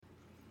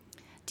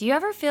Do you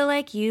ever feel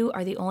like you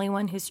are the only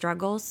one who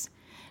struggles?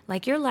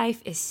 Like your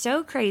life is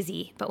so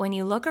crazy, but when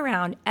you look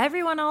around,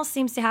 everyone else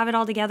seems to have it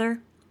all together?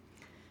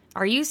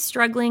 Are you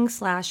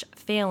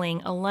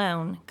struggling/failing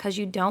alone because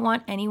you don't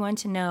want anyone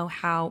to know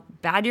how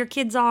bad your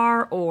kids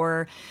are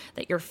or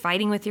that you're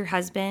fighting with your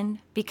husband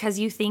because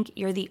you think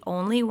you're the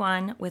only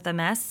one with a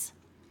mess?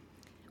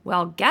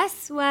 Well,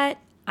 guess what?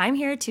 I'm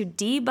here to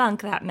debunk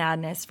that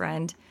madness,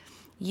 friend.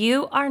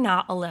 You are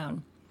not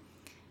alone.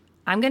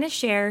 I'm going to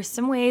share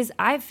some ways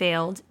I've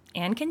failed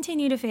and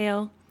continue to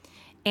fail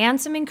and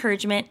some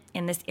encouragement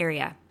in this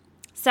area.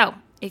 So,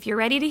 if you're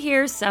ready to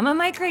hear some of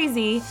my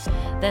crazy,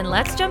 then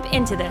let's jump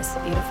into this,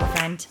 beautiful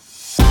friend.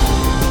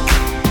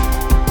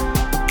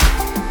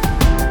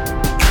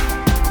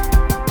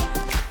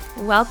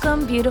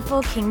 Welcome,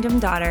 beautiful kingdom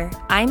daughter.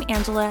 I'm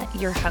Angela,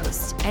 your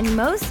host, and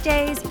most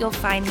days you'll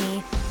find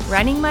me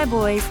running my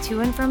boys to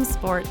and from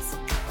sports,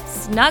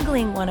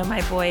 snuggling one of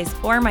my boys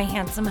or my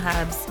handsome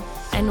hubs,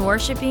 and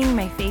worshiping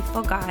my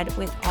faithful God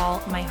with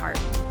all my heart.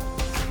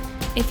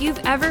 If you've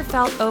ever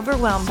felt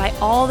overwhelmed by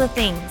all the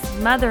things,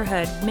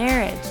 motherhood,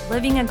 marriage,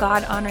 living a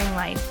God-honoring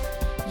life,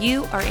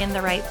 you are in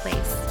the right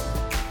place.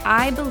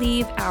 I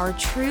believe our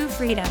true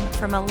freedom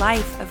from a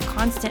life of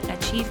constant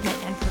achievement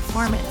and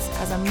performance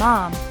as a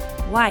mom,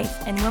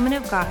 wife, and woman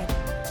of God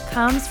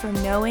comes from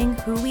knowing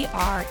who we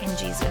are in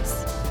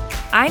Jesus.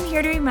 I'm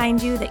here to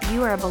remind you that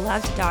you are a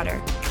beloved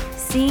daughter,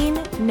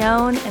 seen,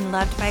 known, and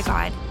loved by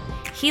God.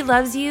 He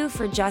loves you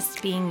for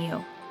just being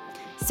you.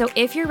 So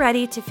if you're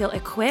ready to feel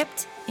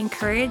equipped,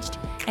 encouraged,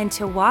 and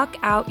to walk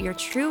out your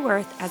true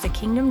worth as a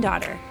kingdom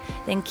daughter,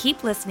 then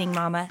keep listening,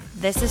 Mama.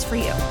 This is for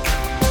you.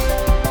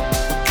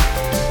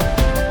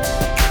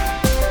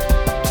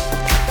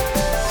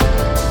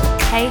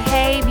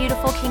 Hey,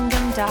 beautiful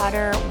kingdom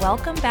daughter.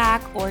 Welcome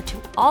back, or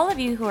to all of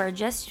you who are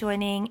just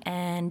joining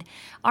and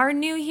are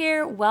new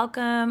here,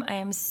 welcome. I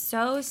am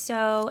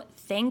so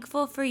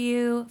thankful for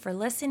you for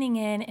listening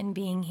in and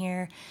being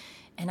here.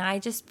 And I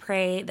just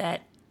pray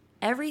that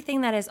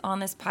everything that is on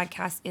this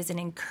podcast is an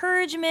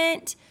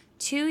encouragement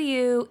to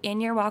you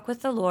in your walk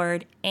with the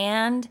Lord,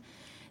 and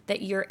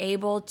that you're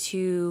able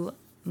to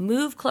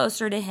move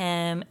closer to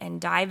Him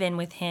and dive in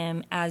with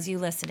Him as you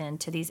listen in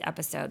to these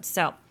episodes.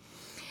 So,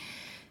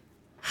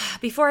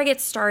 before I get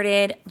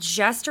started,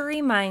 just a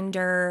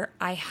reminder,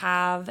 I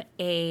have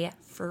a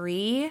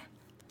free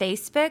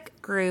Facebook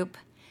group.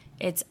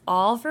 It's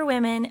all for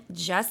women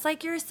just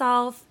like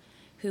yourself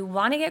who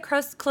want to get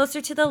closer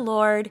to the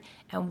Lord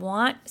and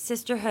want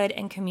sisterhood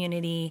and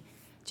community.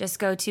 Just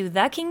go to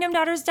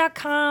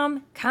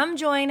thekingdomdaughters.com. Come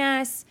join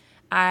us.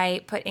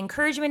 I put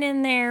encouragement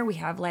in there. We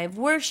have live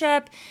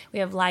worship. We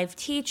have live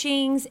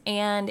teachings.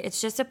 And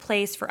it's just a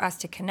place for us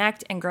to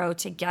connect and grow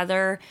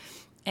together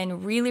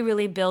and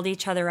really build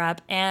each other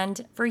up.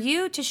 And for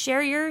you to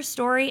share your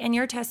story and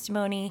your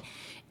testimony,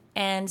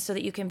 and so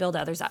that you can build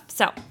others up.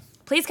 So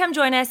please come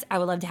join us. I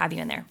would love to have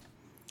you in there.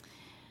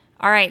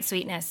 All right,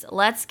 sweetness,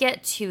 let's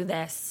get to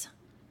this.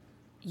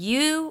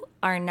 You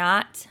are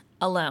not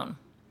alone.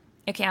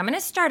 Okay, I'm going to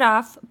start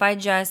off by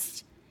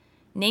just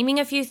naming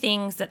a few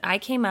things that I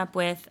came up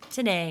with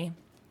today.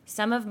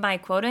 Some of my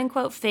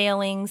quote-unquote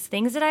failings,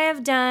 things that I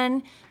have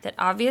done that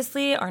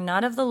obviously are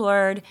not of the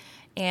Lord,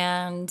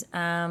 and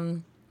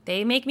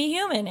they make me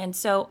human. And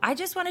so I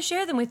just want to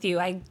share them with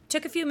you. I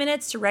took a few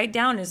minutes to write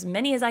down as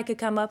many as I could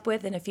come up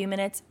with in a few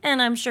minutes,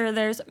 and I'm sure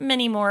there's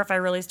many more if I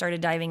really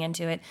started diving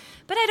into it.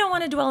 But I don't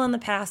want to dwell on the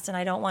past, and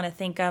I don't want to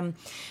think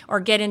or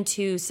get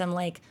into some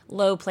like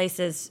low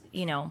places,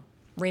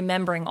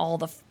 remembering all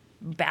the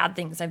bad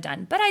things I've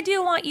done. But I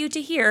do want you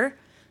to hear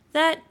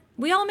that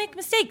we all make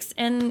mistakes,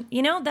 and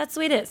that's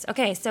the way it is.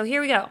 Okay, so here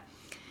we go.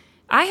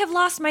 I have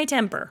lost my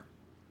temper.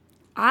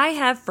 I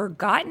have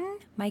forgotten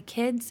my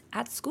kids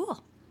at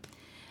school.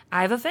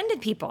 I've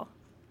offended people.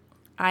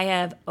 I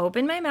have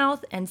opened my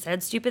mouth and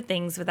said stupid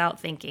things without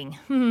thinking.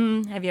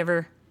 Who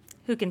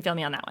can feel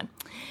me on that one?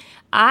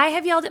 I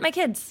have yelled at my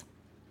kids.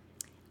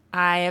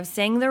 I have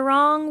sang the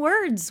wrong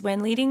words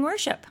when leading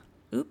worship.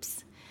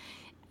 Oops.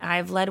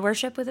 I've led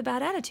worship with a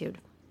bad attitude.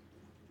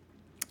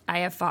 I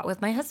have fought with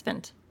my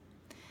husband.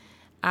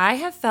 I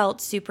have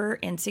felt super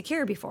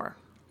insecure before.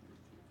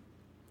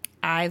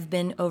 I've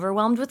been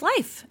overwhelmed with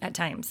life at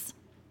times.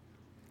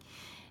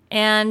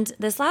 And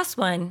this last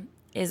one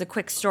is a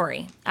quick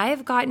story. I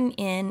have gotten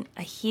in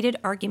a heated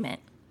argument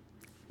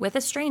with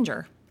a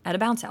stranger at a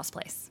bounce house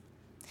place.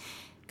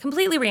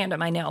 Completely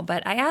random, I know,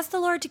 but I asked the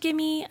Lord to give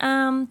me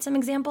some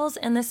examples,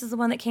 and this is the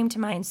one that came to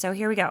mind. So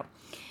here we go.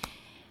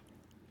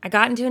 I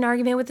got into an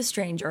argument with a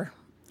stranger,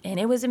 and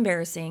it was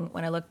embarrassing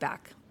when I look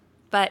back.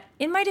 But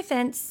in my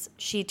defense,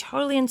 she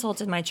totally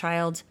insulted my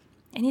child,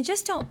 and you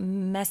just don't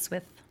mess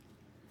with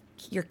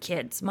your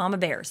kids, mama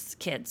bear's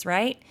kids,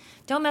 right?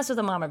 Don't mess with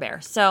a mama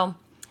bear. So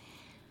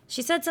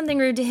she said something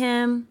rude to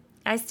him.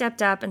 I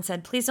stepped up and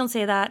said, please don't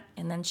say that.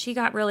 And then she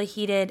got really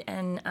heated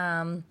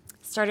and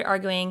started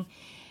arguing.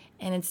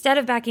 And instead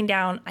of backing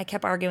down, I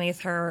kept arguing with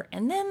her.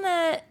 And then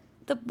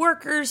the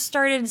workers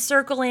started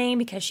circling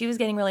because she was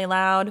getting really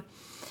loud.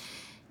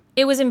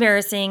 It was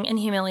embarrassing and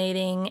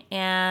humiliating,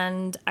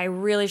 and I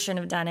really shouldn't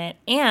have done it.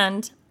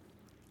 And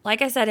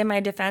like I said, in my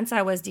defense,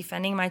 I was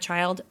defending my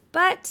child,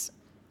 but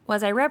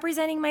was I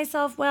representing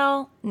myself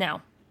well?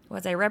 No.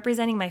 Was I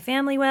representing my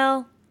family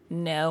well?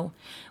 No.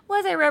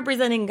 Was I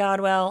representing God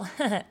well?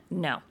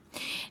 No.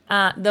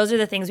 Those are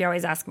the things we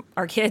always ask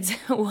our kids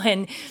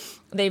when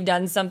they've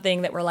done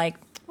something that we're like,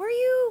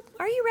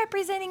 are you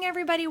representing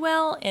everybody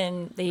well?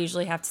 And they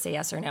usually have to say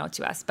yes or no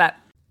to us. But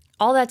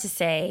all that to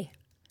say,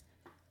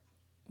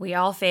 we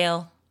all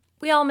fail.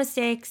 We all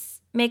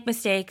make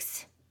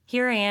mistakes.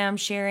 Here I am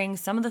sharing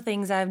some of the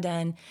things I've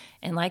done.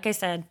 And like I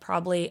said,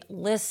 probably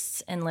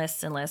lists and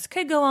lists and lists.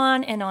 Could go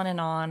on and on and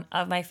on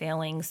of my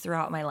failings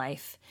throughout my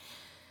life.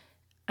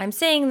 I'm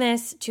saying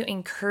this to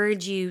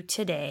encourage you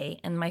today.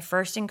 And my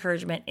first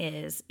encouragement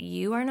is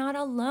you are not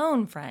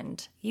alone,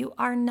 friend. You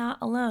are not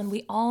alone.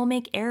 We all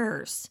make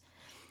errors.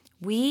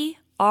 We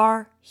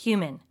are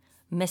human.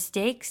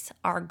 Mistakes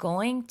are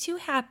going to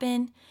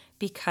happen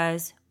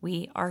because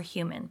we are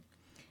human.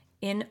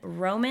 In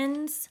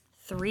Romans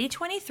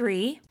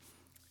 3:23,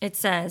 it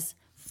says,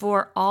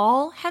 "For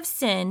all have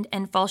sinned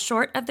and fall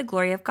short of the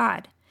glory of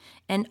God,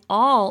 and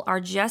all are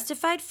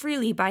justified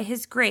freely by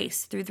his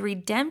grace through the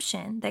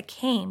redemption that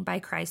came by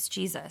Christ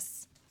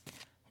Jesus."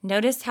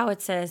 Notice how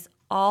it says,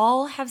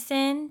 all have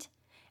sinned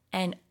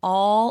and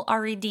all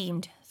are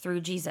redeemed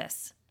through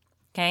Jesus.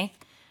 Okay?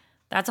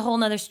 That's a whole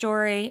nother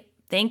story.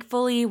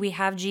 Thankfully, we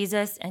have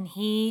Jesus and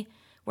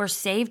we're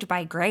saved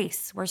by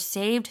grace. We're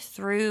saved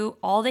through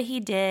all that he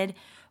did,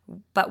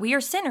 but we are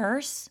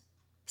sinners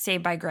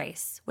saved by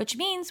grace, which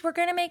means we're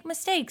going to make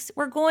mistakes.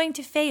 We're going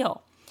to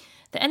fail.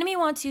 The enemy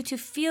wants you to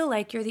feel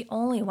like you're the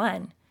only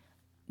one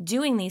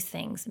doing these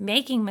things,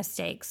 making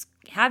mistakes,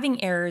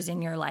 having errors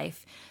in your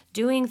life,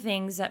 doing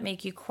things that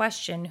make you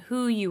question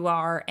who you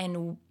are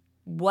and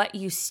what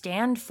you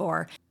stand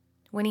for.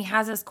 When he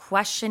has us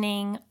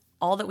questioning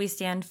all that we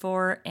stand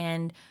for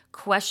and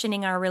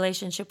questioning our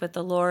relationship with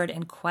the Lord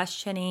and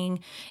questioning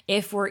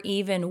if we're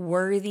even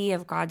worthy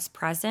of God's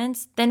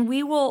presence, then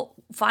we will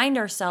find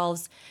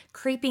ourselves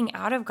creeping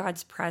out of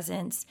God's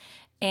presence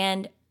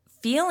and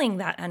feeling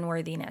that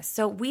unworthiness.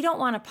 So we don't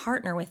want to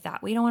partner with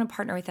that. We don't want to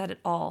partner with that at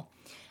all.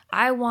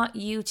 I want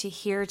you to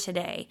hear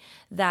today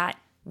that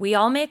we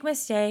all make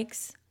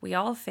mistakes, we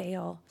all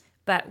fail,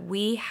 but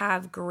we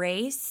have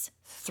grace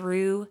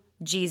through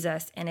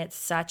Jesus, and it's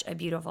such a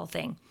beautiful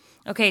thing.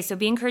 Okay, so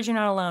be encouraged, you're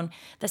not alone.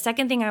 The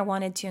second thing I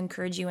wanted to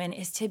encourage you in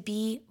is to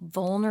be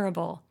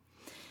vulnerable.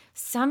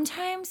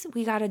 Sometimes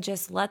we got to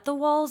just let the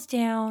walls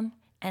down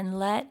and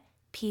let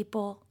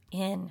people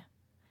in.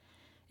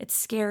 It's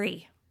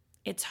scary.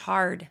 It's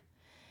hard.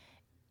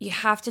 You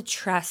have to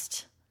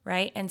trust,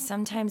 right? And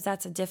sometimes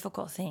that's a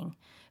difficult thing.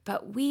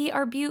 But we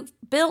are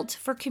built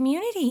for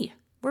community.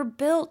 We're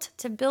built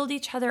to build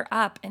each other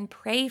up and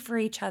pray for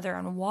each other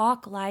and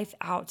walk life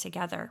out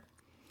together.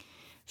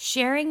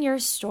 Sharing your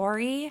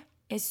story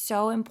is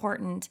so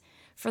important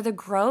for the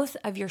growth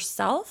of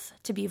yourself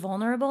to be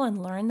vulnerable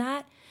and learn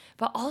that,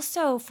 but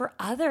also for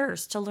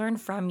others to learn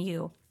from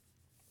you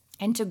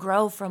and to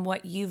grow from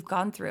what you've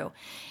gone through.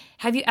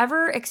 Have you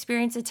ever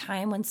experienced a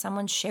time when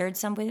someone shared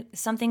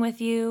something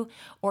with you,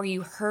 or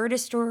you heard a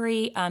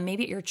story,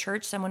 maybe at your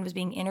church, someone was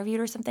being interviewed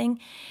or something,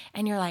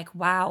 and you're like,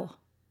 wow,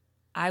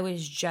 I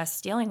was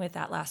just dealing with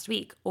that last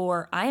week,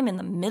 or I am in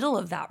the middle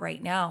of that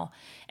right now,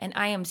 and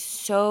I am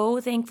so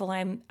thankful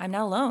I'm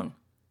not alone.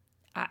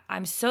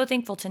 I'm so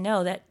thankful to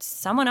know that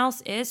someone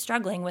else is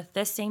struggling with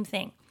this same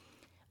thing.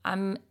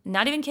 I'm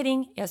not even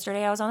kidding.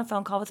 Yesterday I was on a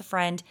phone call with a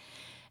friend,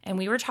 and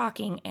we were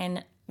talking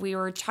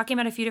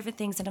about a few different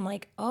things, and I'm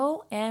like,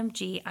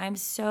 OMG, I'm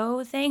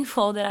so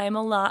thankful that I'm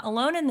not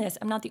alone in this.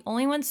 I'm not the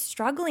only one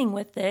struggling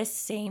with this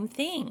same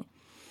thing.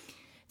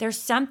 There's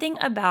something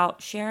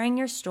about sharing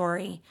your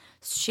story,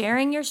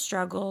 sharing your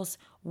struggles,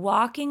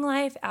 walking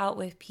life out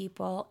with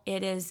people.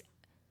 It is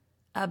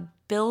a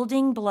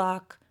building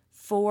block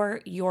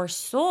for your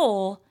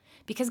soul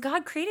because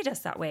God created us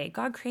that way.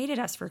 God created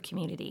us for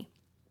community.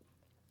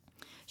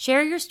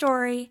 Share your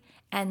story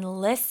and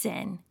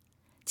listen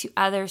to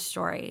other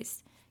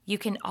stories. You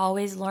can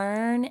always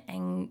learn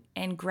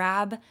and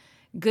grab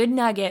good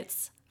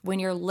nuggets when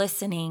you're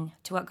listening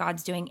to what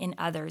God's doing in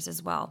others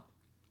as well.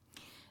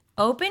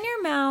 Open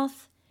your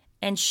mouth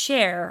and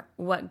share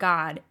what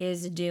God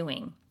is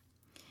doing.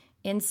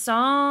 In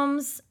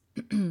Psalms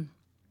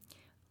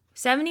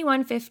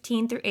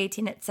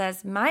 71:15-18, it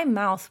says, "My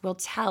mouth will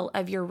tell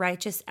of your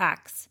righteous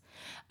acts,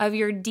 of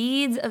your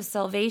deeds of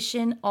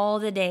salvation all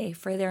the day,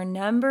 for their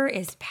number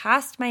is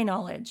past my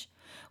knowledge.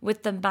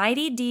 With the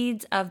mighty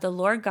deeds of the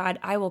Lord God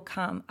I will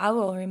come. I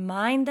will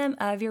remind them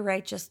of your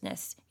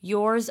righteousness,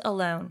 yours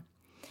alone.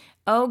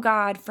 O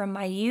God, from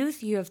my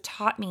youth you have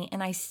taught me,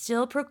 and I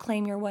still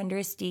proclaim your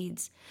wondrous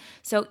deeds.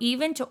 So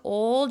even to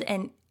old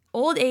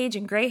age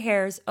and gray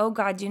hairs, O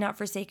God, do not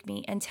forsake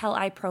me until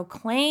I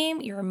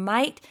proclaim your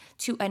might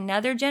to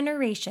another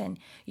generation,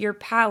 your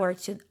power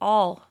to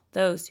all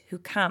those who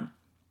come."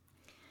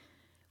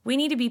 We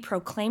need to be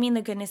proclaiming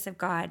the goodness of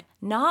God,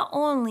 not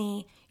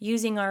only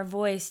using our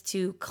voice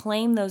to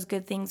claim those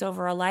good things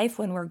over our life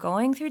when we're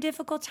going through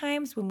difficult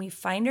times, when we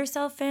find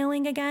ourselves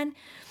failing again,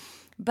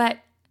 but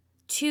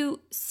to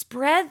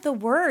spread the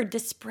word, to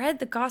spread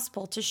the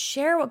gospel, to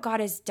share what God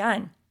has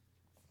done.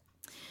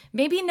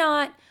 Maybe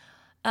not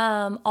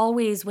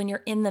always when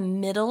you're in the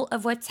middle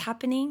of what's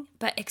happening,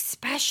 but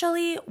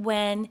especially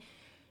when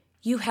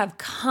you have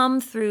come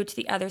through to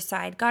the other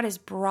side. God has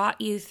brought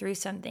you through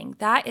something.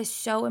 That is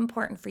so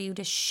important for you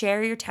to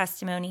share your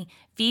testimony.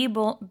 Be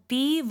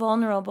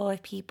vulnerable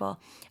with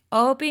people.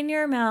 Open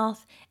your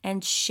mouth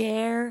and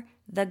share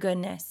the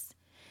goodness.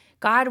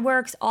 God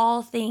works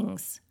all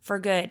things for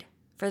good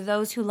for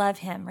those who love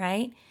him,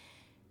 right?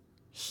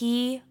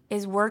 He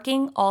is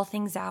working all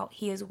things out.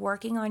 He is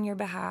working on your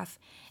behalf,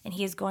 and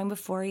he is going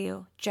before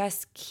you.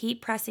 Just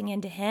keep pressing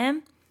into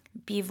him.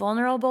 Be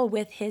vulnerable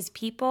with his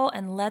people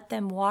and let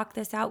them walk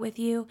this out with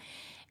you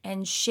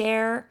and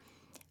share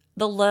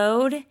the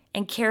load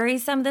and carry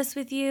some of this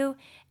with you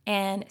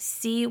and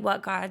see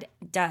what God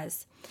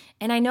does.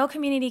 And I know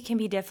community can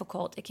be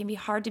difficult. It can be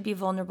hard to be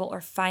vulnerable or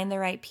find the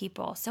right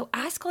people. So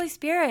ask Holy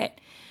Spirit.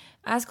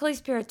 Ask Holy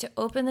Spirit to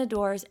open the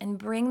doors and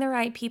bring the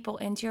right people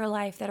into your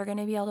life that are going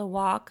to be able to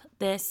walk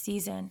this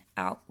season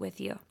out with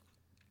you.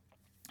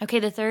 Okay,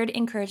 the third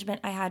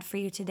encouragement I had for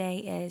you today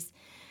is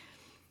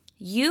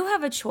you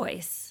have a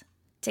choice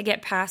to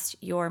get past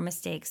your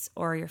mistakes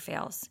or your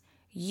fails.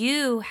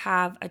 You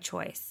have a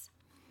choice.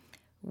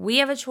 We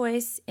have a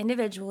choice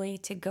individually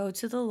to go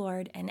to the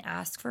Lord and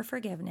ask for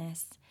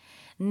forgiveness,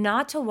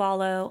 not to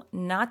wallow,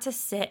 not to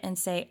sit and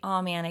say,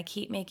 oh man, I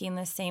keep making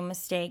the same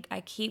mistake.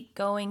 I keep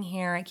going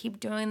here. I keep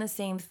doing the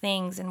same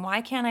things. And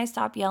why can't I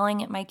stop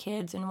yelling at my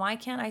kids? And why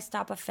can't I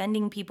stop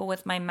offending people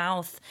with my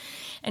mouth?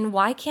 And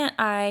why can't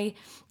I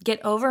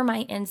get over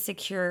my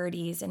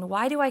insecurities? And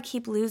why do I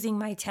keep losing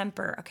my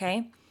temper?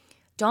 Okay.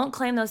 Don't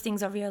claim those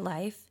things over your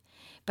life,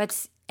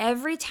 but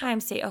every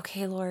time say,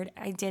 okay, Lord,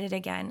 I did it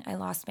again. I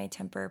lost my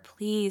temper.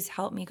 Please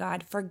help me,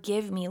 God.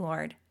 Forgive me,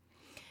 Lord.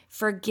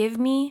 Forgive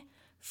me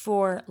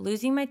for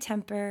losing my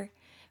temper,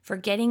 for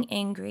getting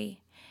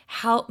angry.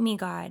 Help me,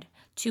 God,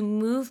 to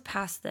move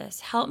past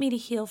this. Help me to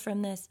heal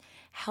from this.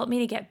 Help me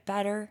to get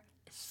better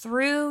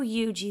through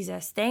you,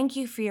 Jesus. Thank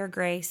you for your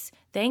grace.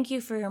 Thank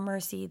you for your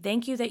mercy.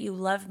 Thank you that you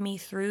love me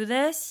through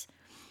this.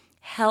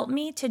 Help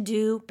me to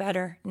do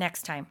better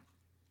next time.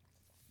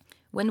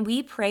 When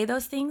we pray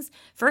those things,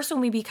 first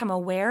when we become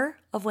aware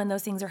of when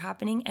those things are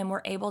happening and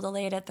we're able to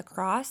lay it at the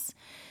cross,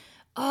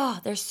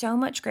 there's so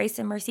much grace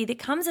and mercy that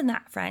comes in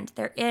that, friend.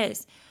 There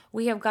is.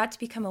 We have got to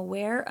become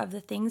aware of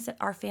the things that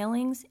are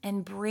failings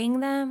and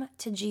bring them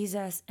to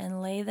Jesus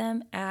and lay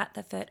them at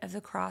the foot of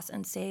the cross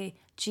and say,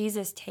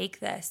 Jesus, take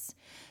this.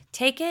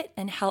 Take it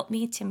and help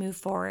me to move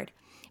forward.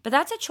 But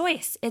that's a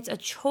choice. It's a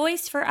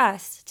choice for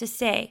us to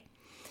say,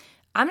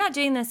 I'm not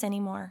doing this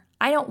anymore.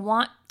 I don't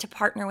want to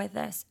partner with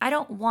this. I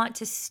don't want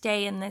to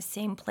stay in this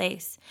same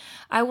place.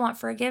 I want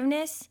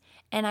forgiveness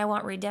and I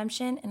want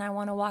redemption and I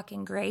want to walk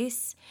in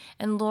grace.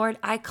 And Lord,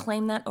 I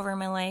claim that over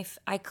my life.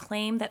 I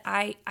claim that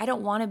I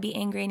don't want to be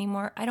angry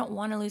anymore. I don't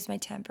want to lose my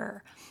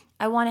temper.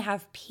 I want to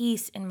have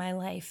peace in my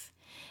life.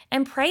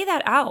 And pray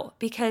that out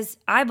because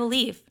I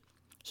believe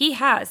he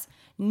has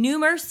new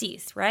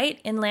mercies, right?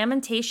 In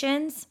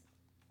Lamentations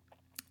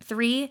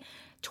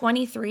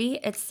 3:23,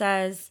 it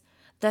says,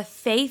 the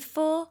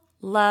faithful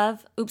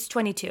love,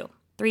 3:22.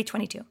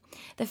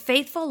 The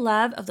faithful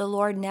love of the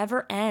Lord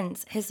never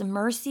ends. His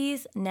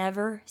mercies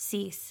never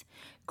cease.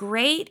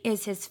 Great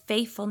is his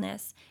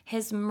faithfulness.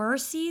 His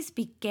mercies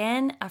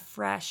begin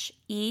afresh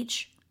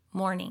each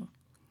morning.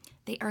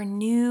 They are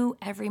new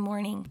every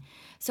morning.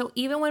 So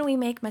even when we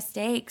make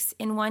mistakes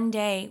in one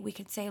day, we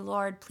could say,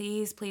 Lord,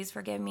 please, please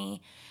forgive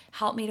me.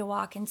 Help me to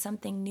walk in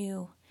something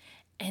new.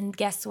 And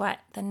guess what?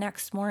 The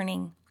next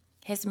morning,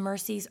 his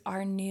mercies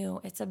are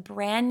new. It's a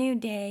brand new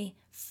day,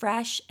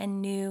 fresh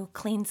and new,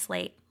 clean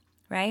slate,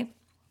 right?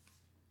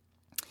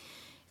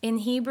 In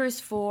Hebrews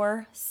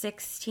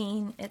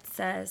 4:16, it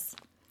says,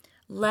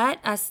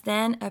 let us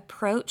then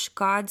approach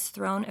God's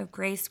throne of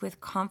grace with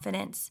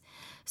confidence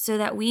so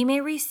that we may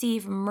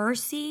receive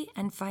mercy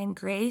and find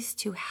grace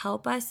to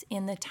help us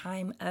in the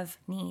time of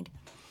need.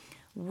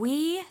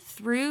 We,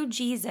 through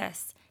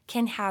Jesus,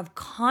 can have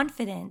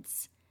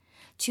confidence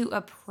to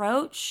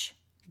approach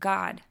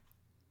God,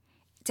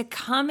 to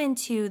come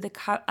into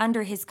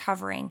under his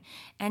covering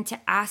and to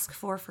ask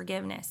for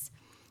forgiveness.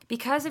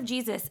 Because of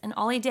Jesus and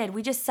all he did,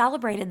 we just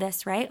celebrated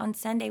this, right? On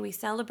Sunday, we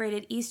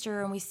celebrated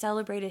Easter and we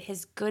celebrated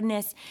his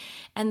goodness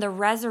and the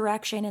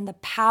resurrection and the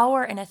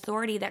power and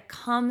authority that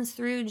comes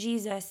through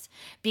Jesus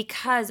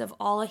because of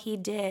all he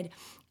did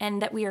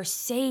and that we are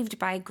saved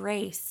by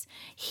grace.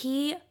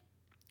 He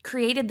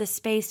created the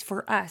space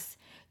for us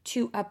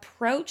to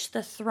approach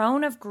the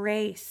throne of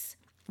grace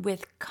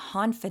with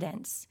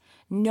confidence,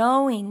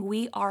 knowing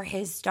we are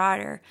his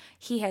daughter.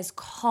 He has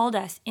called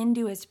us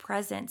into his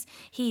presence.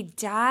 He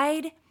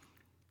died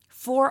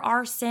for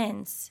our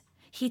sins.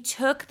 He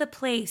took the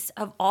place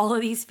of all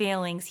of these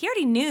failings. He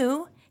already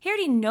knew. He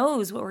already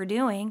knows what we're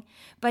doing,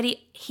 but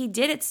he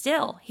did it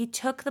still. He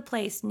took the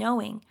place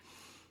knowing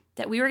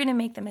that we were going to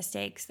make the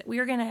mistakes, that we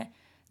were going to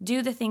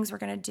do the things we're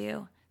going to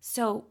do.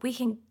 So we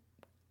can,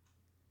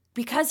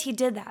 because he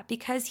did that,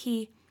 because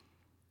he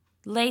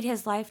laid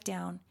his life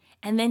down,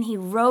 and then he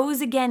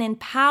rose again in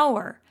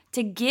power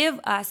to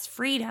give us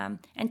freedom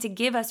and to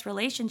give us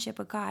relationship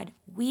with God,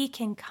 we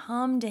can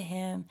come to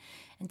him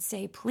and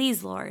say,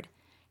 please, Lord,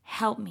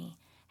 help me.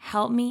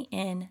 Help me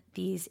in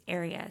these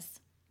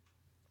areas.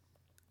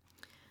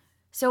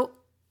 So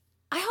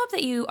I hope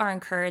that you are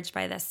encouraged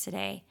by this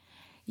today.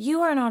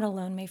 You are not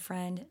alone, my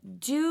friend.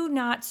 Do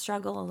not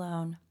struggle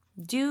alone.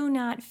 Do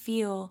not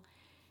feel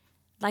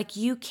like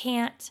you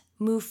can't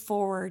move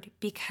forward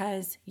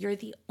because you're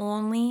the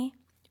only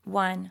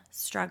one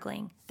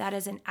struggling. That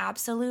is an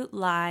absolute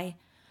lie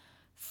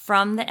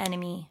from the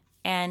enemy,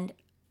 and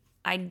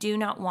I do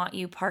not want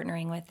you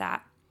partnering with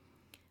that.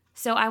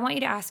 So I want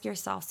you to ask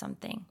yourself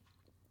something.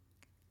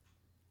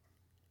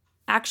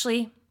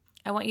 Actually,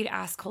 I want you to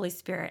ask Holy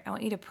Spirit. I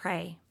want you to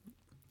pray.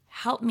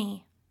 Help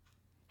me.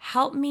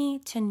 Help me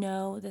to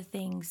know the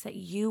things that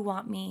you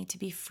want me to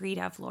be freed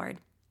of, Lord.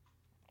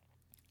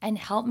 And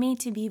help me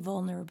to be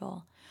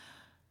vulnerable.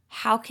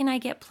 How can I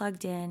get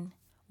plugged in?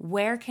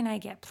 Where can I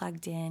get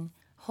plugged in?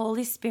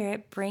 Holy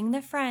Spirit, bring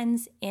the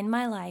friends in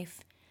my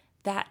life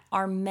that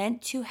are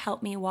meant to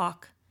help me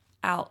walk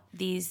out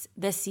this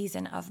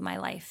season of my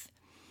life.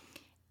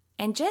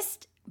 And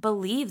just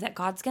believe that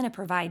God's going to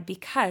provide,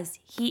 because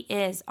he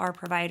is our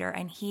provider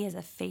and he is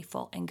a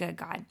faithful and good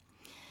God.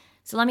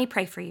 So let me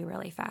pray for you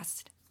really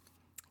fast.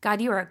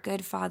 God, you are a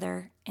good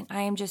Father, and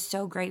I am just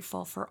so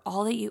grateful for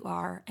all that you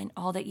are and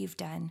all that you've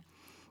done.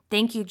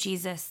 Thank you,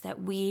 Jesus,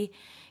 that we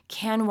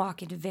can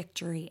walk into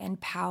victory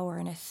and power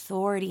and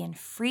authority and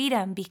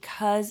freedom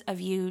because of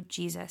you,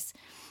 Jesus,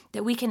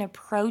 that we can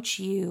approach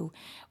you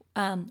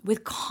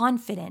with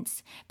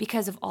confidence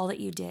because of all that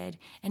you did.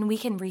 And we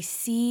can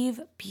receive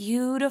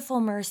beautiful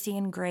mercy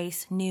and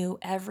grace new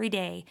every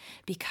day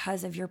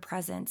because of your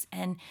presence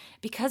and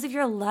because of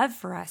your love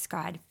for us,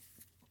 God.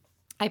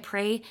 I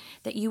pray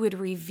that you would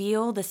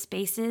reveal the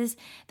spaces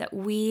that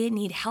we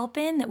need help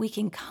in, that we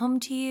can come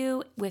to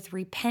you with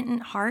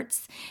repentant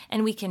hearts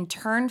and we can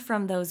turn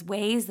from those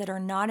ways that are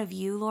not of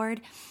you,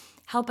 Lord.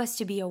 Help us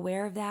to be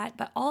aware of that.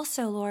 But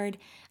also, Lord,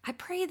 I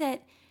pray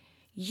that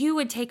you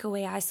would take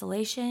away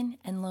isolation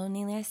and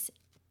loneliness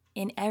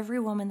in every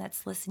woman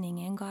that's listening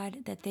in,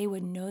 God, that they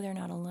would know they're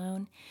not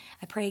alone.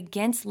 I pray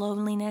against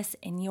loneliness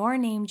in your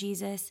name,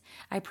 Jesus.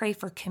 I pray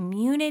for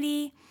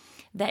community,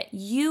 that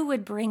you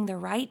would bring the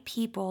right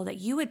people, that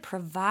you would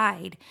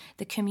provide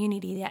the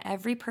community that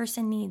every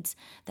person needs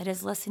that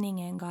is listening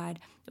in, God,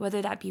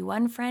 whether that be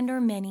one friend or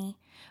many,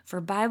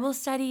 for Bible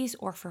studies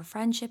or for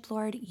friendship,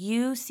 Lord.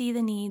 You see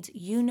the needs.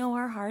 You know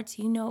our hearts.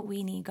 You know what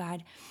we need,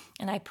 God.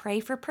 And I pray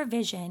for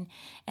provision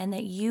and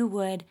that you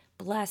would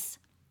bless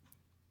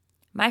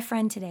my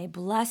friend today.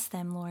 Bless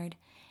them, Lord.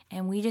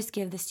 And we just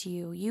give this to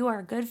you. You are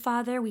a good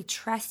Father. We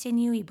trust in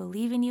you. We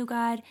believe in you,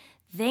 God.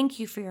 Thank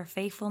you for your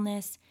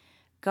faithfulness.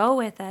 Go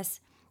with us.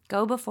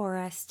 Go before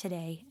us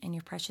today. In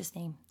your precious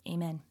name,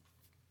 amen.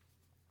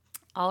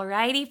 All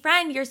righty,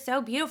 friend. You're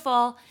so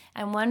beautiful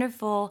and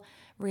wonderful.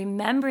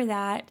 Remember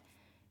that.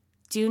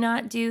 Do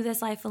not do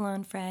this life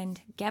alone,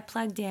 friend. Get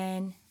plugged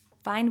in.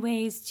 Find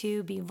ways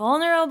to be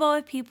vulnerable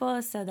with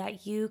people so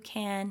that you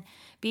can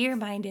be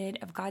reminded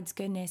of God's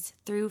goodness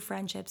through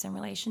friendships and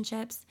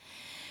relationships.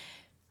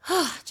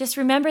 Just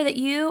remember that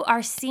you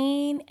are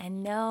seen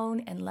and known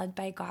and loved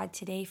by God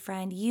today,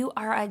 friend. You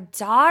are a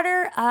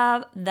daughter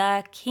of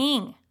the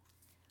King.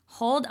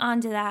 Hold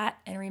on to that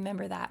and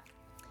remember that.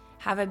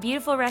 Have a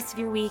beautiful rest of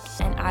your week,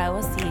 and I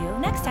will see you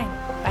next time.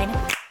 Bye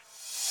now.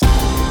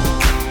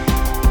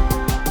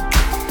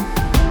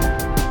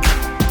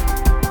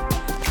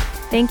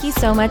 Thank you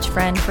so much,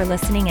 friend, for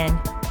listening in.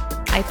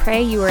 I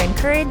pray you are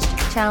encouraged,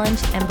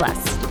 challenged, and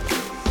blessed.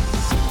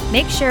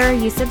 Make sure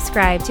you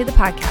subscribe to the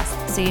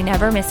podcast so you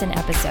never miss an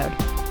episode.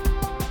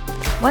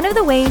 One of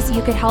the ways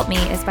you could help me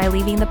is by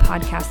leaving the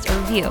podcast a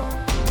review.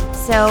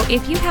 So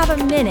if you have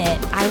a minute,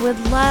 I would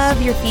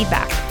love your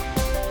feedback.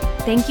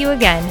 Thank you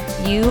again.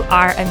 You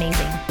are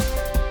amazing.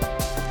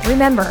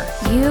 Remember,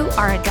 you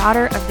are a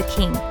daughter of the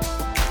King.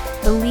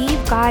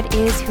 Believe God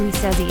is who he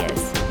says he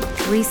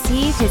is.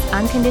 Receive his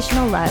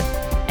unconditional love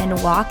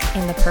and walk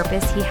in the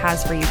purpose he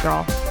has for you,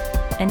 girl.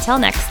 Until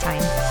next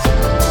time.